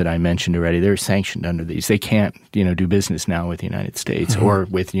partners that I mentioned already, they're sanctioned under these. They can't, do business now with the United States or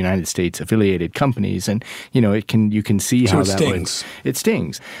with United States affiliated companies. And, you can see how that stings. It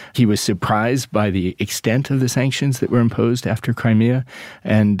stings. He was surprised by the extent of the sanctions that were imposed after Crimea.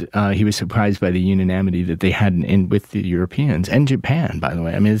 And he was surprised by the unanimity that they had with the Europeans and Japan, by the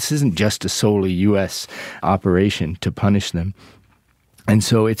way. I mean, this isn't just a solely U.S. operation to punish them. And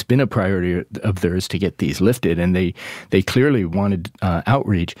so it's been a priority of theirs to get these lifted, and they clearly wanted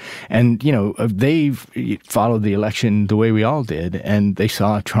outreach. And, they followed the election the way we all did, and they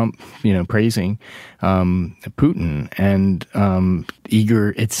saw Trump, praising Putin and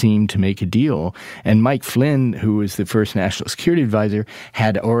eager, it seemed, to make a deal. And Mike Flynn, who was the first national security advisor,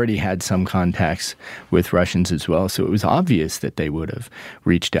 had already had some contacts with Russians as well. So it was obvious that they would have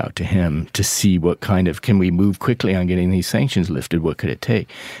reached out to him to see what kind of, can we move quickly on getting these sanctions lifted? What could it take?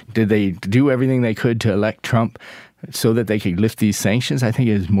 Did they do everything they could to elect Trump so that they could lift these sanctions? I think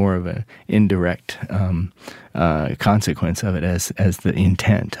it is more of an indirect consequence of it as the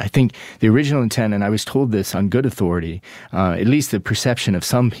intent. I think the original intent, and I was told this on good authority, at least the perception of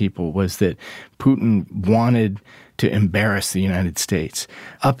some people, was that Putin wanted to embarrass the United States.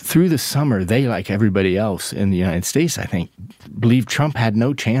 Up through the summer, they, like everybody else in the United States, I think, believed Trump had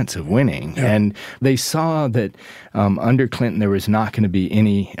no chance of winning. Yeah. And they saw that under Clinton, there was not going to be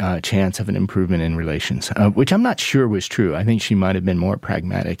any chance of an improvement in relations, which I'm not sure was true. I think she might have been more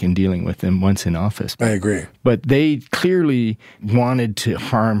pragmatic in dealing with them once in office. I agree. But they clearly wanted to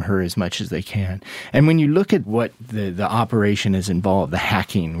harm her as much as they can. And when you look at what the operation is involved, the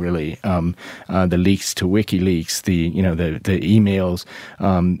hacking, really, the leaks to WikiLeaks, the emails,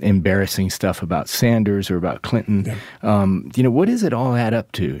 embarrassing stuff about Sanders or about Clinton, what does it all add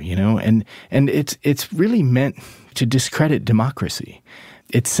up to? And it's really meant to discredit democracy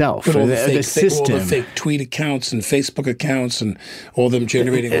itself, all the system. All the fake tweet accounts and Facebook accounts and all them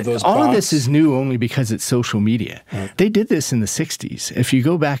generating all those bots. All of this is new only because it's social media. Right. They did this in the 60s. If you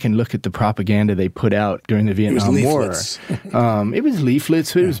go back and look at the propaganda they put out during the Vietnam War, it was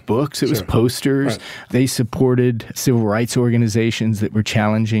leaflets, it was books, it was posters. Right. They supported civil rights organizations that were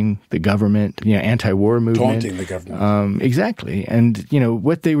challenging the government, anti-war movement. Taunting the government. Exactly. And,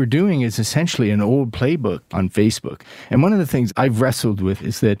 what they were doing is essentially an old playbook on Facebook. And one of the things I've wrestled with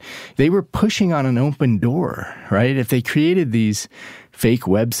is that they were pushing on an open door, right? If they created these fake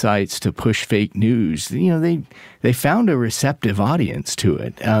websites to push fake news, they found a receptive audience to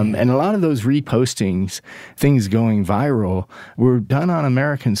it. And a lot of those repostings, things going viral, were done on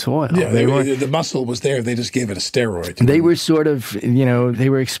American soil. Yeah, the muscle was there. They just gave it a steroid. They were sort of, they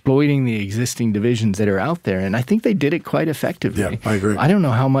were exploiting the existing divisions that are out there. And I think they did it quite effectively. Yeah, I agree. I don't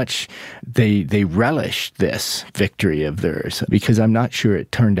know how much they relished this victory of theirs, because I'm not sure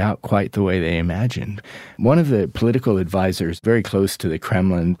it turned out quite the way they imagined. One of the political advisors very close to the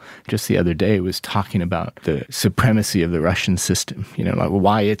Kremlin just the other day was talking about the supremacy of the Russian system, like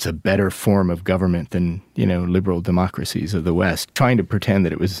why it's a better form of government than, liberal democracies of the West, trying to pretend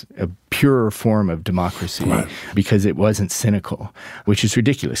that it was a purer form of democracy because it wasn't cynical, which is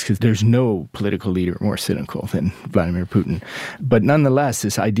ridiculous because there's no political leader more cynical than Vladimir Putin. But nonetheless,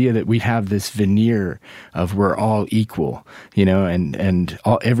 this idea that we have this veneer of we're all equal, and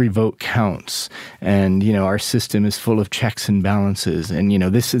every vote counts, and, our system is full of checks and balances, and,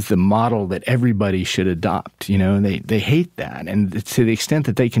 this is the model that everybody should adopt, they hate that. And to the extent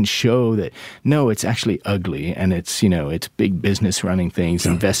that they can show that, no, it's actually ugly, and it's, it's big business running things,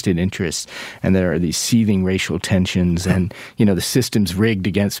 invested interests, and there are these seething racial tensions, and, the system's rigged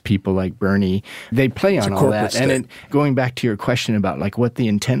against people like Bernie. They play on all that. State. And going back to your question about what the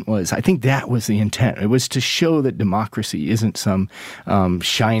intent was, I think that was the intent. It was to show that democracy isn't some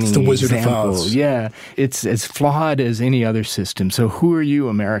shining it's the Wizard example. Of Oz. Yeah, it's as flawed as any other system. So who are you,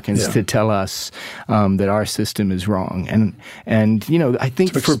 Americans, to tell us that our system is wrong? And I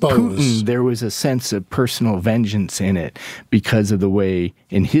think for Putin, there was a sense of personal vengeance in it because of the way,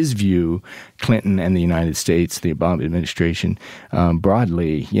 in his view, Clinton and the United States, the Obama administration,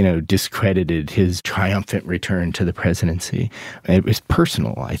 broadly, discredited his triumphant return to the presidency. It was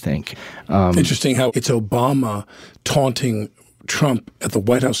personal, I think. Interesting how it's Obama taunting Trump at the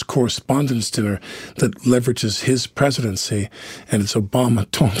White House Correspondents' Dinner that leverages his presidency, and it's Obama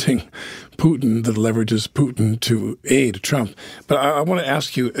taunting Putin that leverages Putin to aid Trump. But I want to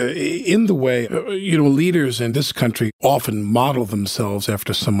ask you, in the way, leaders in this country often model themselves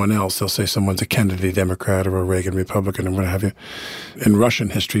after someone else. They'll say someone's a Kennedy Democrat or a Reagan Republican or what have you. In Russian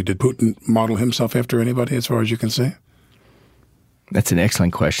history, did Putin model himself after anybody as far as you can see? That's an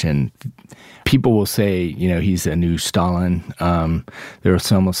excellent question. People will say, he's a new Stalin. There are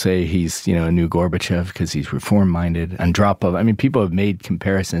some will say he's, a new Gorbachev because he's reform-minded. Andropov. People have made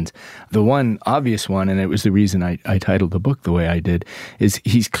comparisons. The one obvious one, and it was the reason I titled the book the way I did, is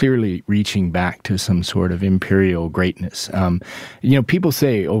he's clearly reaching back to some sort of imperial greatness. People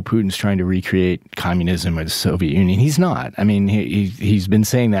say, Putin's trying to recreate communism or the Soviet Union. He's not. He's been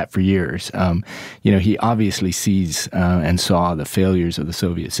saying that for years. He obviously sees and saw the failures of the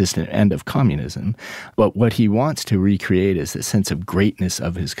Soviet system and of communism. But what he wants to recreate is the sense of greatness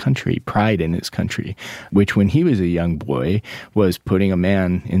of his country, pride in his country, which when he was a young boy was putting a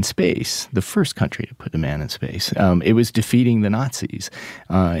man in space, the first country to put a man in space. It was defeating the Nazis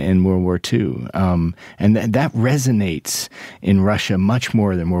in World War II. And that resonates in Russia much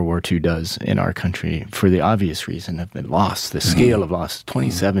more than World War II does in our country for the obvious reason of the loss, the scale of loss,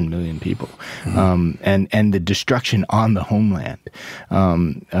 27 million people, and the destruction on the homeland.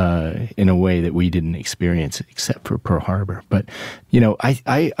 in a way that we didn't experience except for Pearl Harbor. But,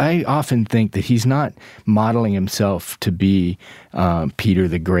 I often think that he's not modeling himself to be Peter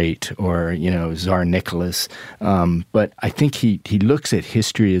the Great or, Tsar Nicholas. But I think he looks at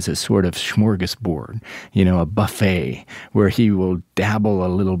history as a sort of smorgasbord, a buffet where he will dabble a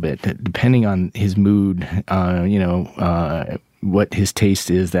little bit, depending on his mood, what his taste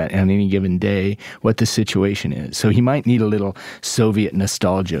is that on any given day, what the situation is. So he might need a little Soviet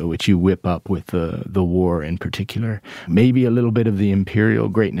nostalgia, which you whip up with the war in particular. Maybe a little bit of the imperial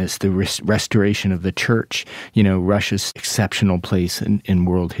greatness, the restoration of the church, Russia's exceptional place in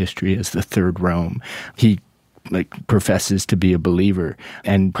world history as the Third Rome. He professes to be a believer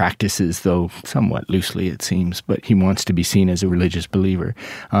and practices, though somewhat loosely it seems, but he wants to be seen as a religious believer.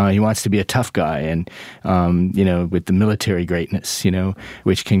 He wants to be a tough guy and, with the military greatness,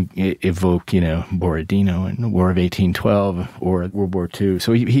 which can evoke, Borodino in the War of 1812 or World War II.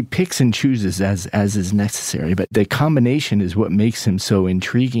 So he picks and chooses as is necessary, but the combination is what makes him so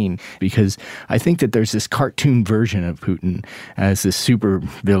intriguing, because I think that there's this cartoon version of Putin as the super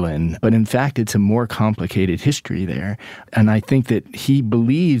villain, but in fact it's a more complicated history there. And I think that he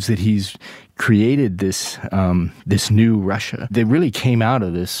believes that he's created this new Russia that really came out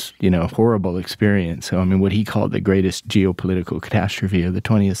of this, horrible experience. So, what he called the greatest geopolitical catastrophe of the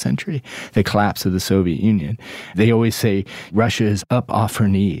 20th century, the collapse of the Soviet Union. They always say Russia is up off her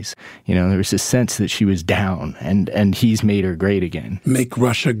knees. There was this sense that she was down, and he's made her great again. Make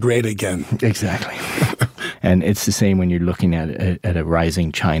Russia great again. Exactly. And it's the same when you're looking at a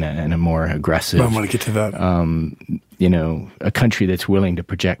rising China and a more aggressive. I want to get to that. A country that's willing to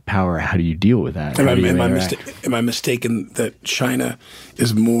project power. How do you deal with that? Am I mistaken that China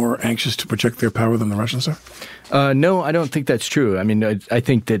is more anxious to project their power than the Russians are? No, I don't think that's true. I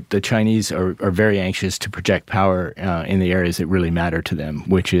think that the Chinese are very anxious to project power in the areas that really matter to them,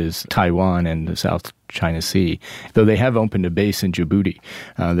 which is Taiwan and the South China Sea, though they have opened a base in Djibouti,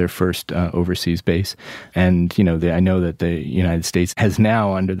 their first overseas base. And, I know that the United States has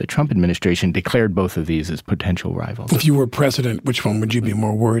now, under the Trump administration, declared both of these as potential rivals. If you were president, which one would you be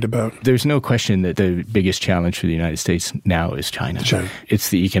more worried about? There's no question that the biggest challenge for the United States now is China. It's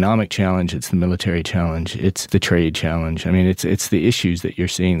the economic challenge, it's the military challenge, it's the trade challenge. It's the issues that you're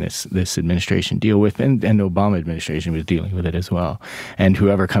seeing this administration deal with, and Obama administration was dealing with it as well. And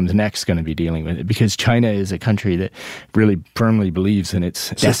whoever comes next is going to be dealing with it, because China is a country that really firmly believes in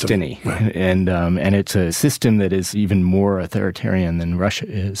its destiny. Right. And it's a system that is even more authoritarian than Russia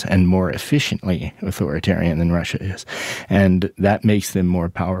is, and more efficiently authoritarian than Russia is. And that makes them more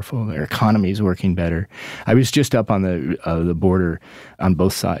powerful. Their economy is working better. I was just up on the border on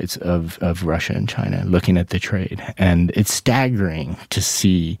both sides of Russia and China looking at the trade. And it's staggering to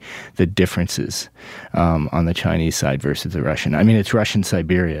see the differences on the Chinese side versus the Russian. It's Russian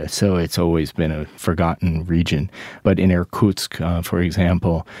Siberia, so it's always been a forgotten region. But in Irkutsk, for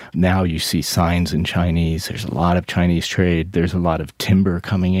example, now you see signs in Chinese. There's a lot of Chinese trade. There's a lot of timber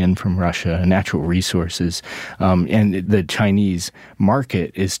coming in from Russia, natural resources. And the Chinese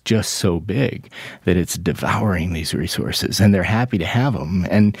market is just so big that it's devouring these resources, and they're happy to have them.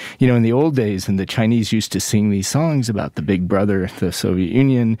 And, in the old days, and the Chinese used to sing these songs about the big brother, the Soviet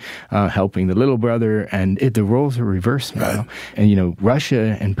Union, helping the little brother, and the roles are reversed now. Right. And,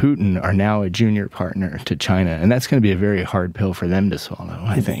 Russia and Putin are now a junior partner to China, and that's going to be a very hard pill for them to swallow,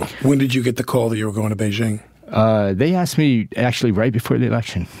 I think. When did you get the call that you were going to Beijing? They asked me actually right before the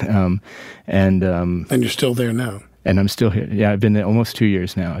election. And you're still there now? And I'm still here. Yeah, I've been there almost 2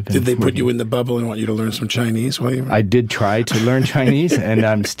 years now. Did they put you in the bubble and want you to learn some Chinese while you were? I did try to learn Chinese, and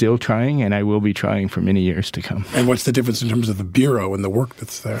I'm still trying, and I will be trying for many years to come. And what's the difference in terms of the bureau and the work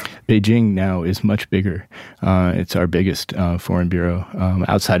that's there? Beijing now is much bigger. It's our biggest foreign bureau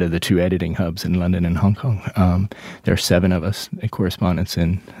outside of the two editing hubs in London and Hong Kong. There are 7 of us, correspondents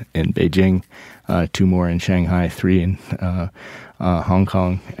in Beijing, 2 more in Shanghai, 3 in Hong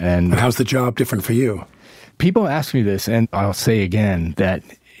Kong. And how's the job different for you? People ask me this, and I'll say again that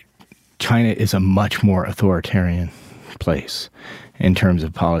China is a much more authoritarian place in terms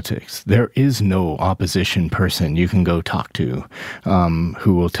of politics. There is no opposition person you can go talk to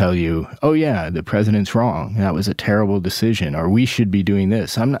who will tell you, oh yeah, the president's wrong. That was a terrible decision, or we should be doing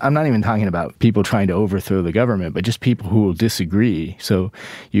this. I'm not even talking about people trying to overthrow the government, but just people who will disagree. So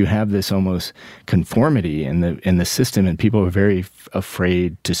you have this almost conformity in the system, and people are very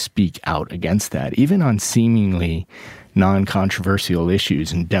afraid to speak out against that, even on seemingly non-controversial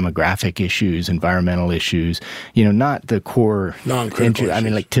issues and demographic issues, environmental issues, not the core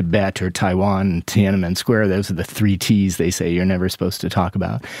like Tibet or Taiwan, Tiananmen Square, those are the 3 T's they say you're never supposed to talk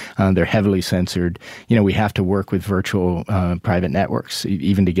about. They're heavily censored. We have to work with virtual private networks,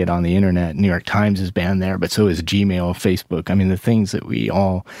 even to get on the internet. New York Times is banned there, but so is Gmail, Facebook. The things that we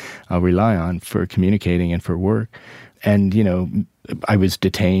all rely on for communicating and for work. And, I was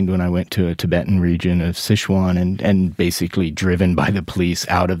detained when I went to a Tibetan region of Sichuan and basically driven by the police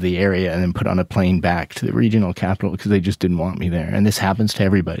out of the area and then put on a plane back to the regional capital because they just didn't want me there. And this happens to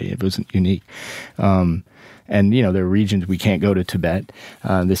everybody. It wasn't unique. And, there are regions we can't go to Tibet.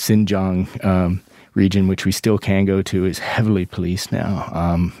 The Xinjiang region, which we still can go to, is heavily policed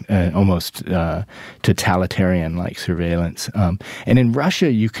now, almost totalitarian-like surveillance. And in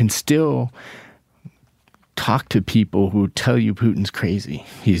Russia, you can still talk to people who tell you Putin's crazy.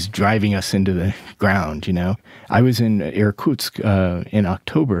 He's driving us into the ground, I was in Irkutsk in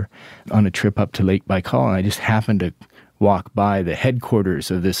October on a trip up to Lake Baikal, and I just happened to walk by the headquarters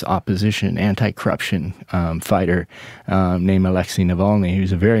of this opposition anti-corruption fighter named Alexei Navalny,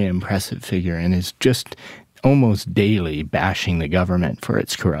 who's a very impressive figure and is just almost daily bashing the government for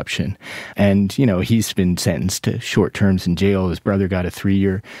its corruption. And, he's been sentenced to short terms in jail. His brother got a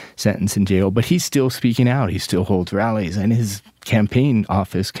 3-year sentence in jail, but he's still speaking out. He still holds rallies, and his campaign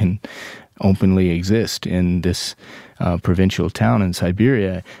office can openly exist in this provincial town in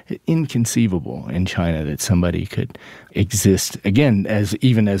Siberia. Inconceivable in China that somebody could exist, again,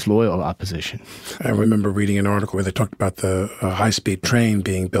 even as loyal opposition. I remember reading an article where they talked about the high-speed train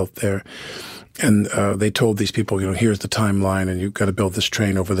being built there. And they told these people, here's the timeline, and you've got to build this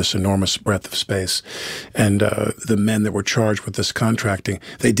train over this enormous breadth of space. And the men that were charged with this contracting,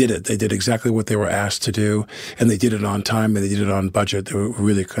 they did it. They did exactly what they were asked to do, and they did it on time, and they did it on budget. They were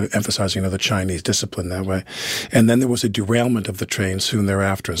really kind of emphasizing the Chinese discipline that way. And then there was a derailment of the train soon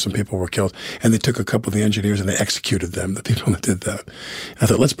thereafter, and some people were killed. And they took a couple of the engineers and they executed them, the people that did that. I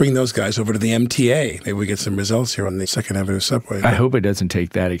thought, let's bring those guys over to the MTA. Maybe we get some results here on the 2nd Avenue subway. I hope it doesn't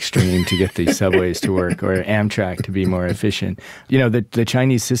take that extreme to get these subways to work or Amtrak to be more efficient. The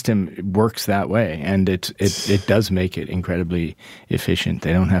Chinese system works that way, and it does make it incredibly efficient.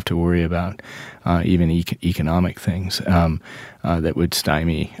 They don't have to worry about even economic things that would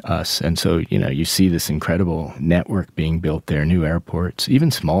stymie us. And so, you see this incredible network being built there, new airports,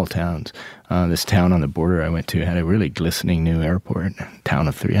 even small towns. This town on the border I went to had a really glistening new airport, a town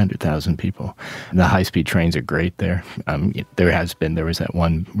of 300,000 people. The high-speed trains are great there. There was that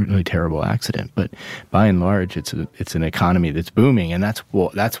one really terrible accident, but by and large, it's an economy that's booming, and that's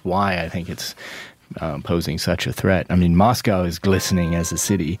why I think it's posing such a threat. Moscow is glistening as a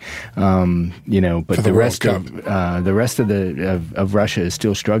city, but the rest of Russia is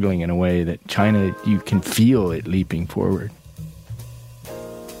still struggling in a way that China, you can feel it leaping forward.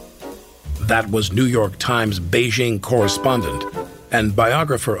 That was New York Times Beijing correspondent and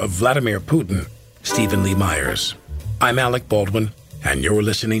biographer of Vladimir Putin, Stephen Lee Myers. I'm Alec Baldwin, and you're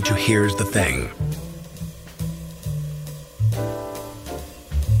listening to Here's the Thing.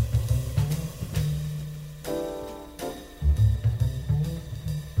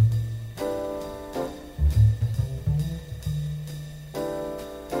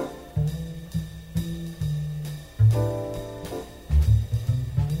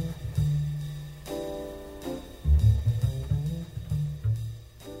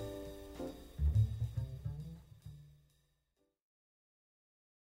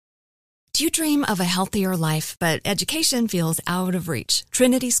 Do you dream of a healthier life, but education feels out of reach?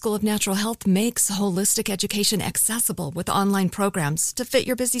 Trinity School of Natural Health makes holistic education accessible with online programs to fit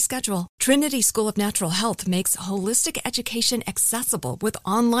your busy schedule. Trinity School of Natural Health makes holistic education accessible with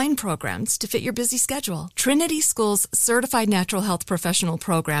online programs to fit your busy schedule. Trinity School's Certified Natural Health Professional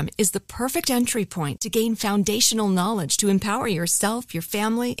Program is the perfect entry point to gain foundational knowledge to empower yourself, your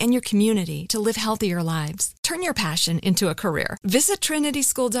family, and your community to live healthier lives. Turn your passion into a career. Visit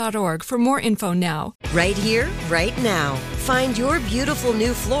trinityschool.org for more info now. Right here, right now. Find your beautiful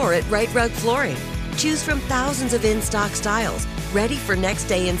new floor at Right Rug Flooring. Choose from thousands of in-stock styles, ready for next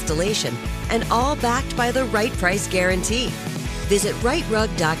day installation, and all backed by the right price guarantee. Visit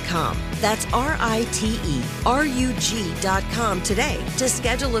rightrug.com. That's RITERUG.com today to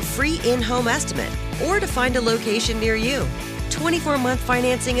schedule a free in-home estimate or to find a location near you. 24-month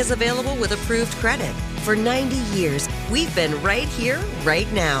financing is available with approved credit. For 90 years, we've been right here,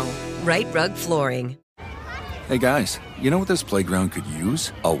 right now. Right Rug Flooring. Hey guys, you know what this playground could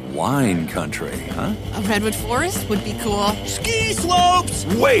use? A wine country, huh? A redwood forest would be cool. Ski slopes!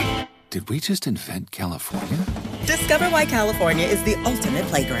 Wait! Did we just invent California? Discover why California is the ultimate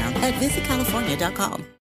playground at visitcalifornia.com.